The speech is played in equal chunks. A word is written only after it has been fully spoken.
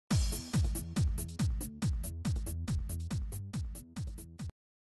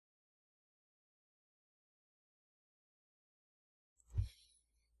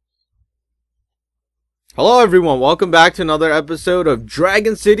Hello everyone, welcome back to another episode of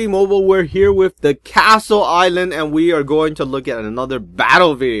Dragon City Mobile. We're here with the Castle Island and we are going to look at another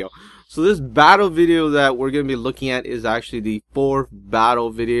battle video. So this battle video that we're going to be looking at is actually the 4th battle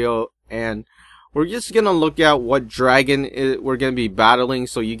video, and we're just going to look at what dragon we're going to be battling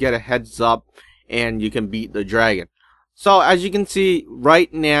so you get a heads up and you can beat the dragon. So as you can see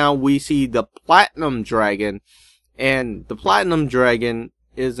right now, we see the Platinum Dragon, and the Platinum Dragon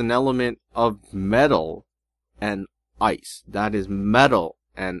is an element of metal and ice. That is metal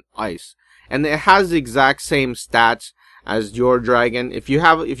and ice, and it has the exact same stats as your dragon. If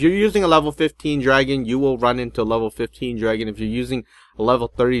you're using a level 15 dragon, you will run into a level 15 dragon. If you're using a level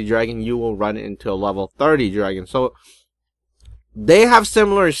 30 dragon, you will run into a level 30 dragon. So they have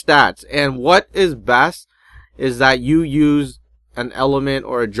similar stats, and what is best is that you use an element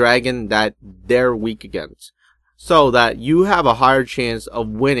or a dragon that they're weak against, so that you have a higher chance of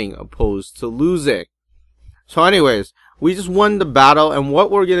winning opposed to losing. So anyways, we just won the battle, and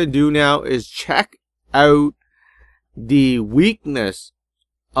what we're going to do now is check out the weakness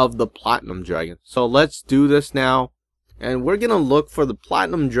of the Platinum Dragon. So let's do this now, and we're going to look for the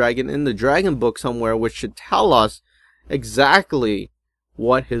Platinum Dragon in the Dragon Book somewhere, which should tell us exactly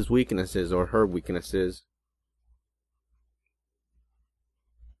what his weakness is, or her weakness is.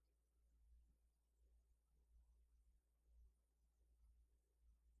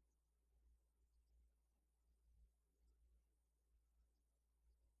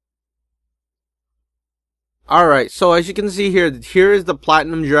 Alright, so as you can see here is the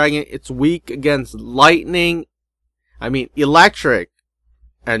Platinum Dragon. It's weak against electric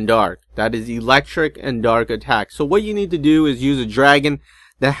and dark. That is electric and dark attack. So what you need to do is use a dragon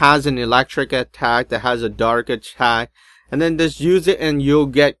that has an electric attack, that has a dark attack, and then just use it and you'll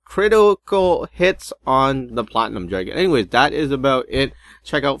get critical hits on the Platinum Dragon. Anyways, that is about it.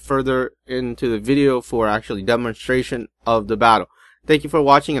 Check out further into the video for actually demonstration of the battle. Thank you for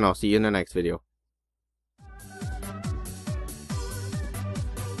watching, and I'll see you in the next video.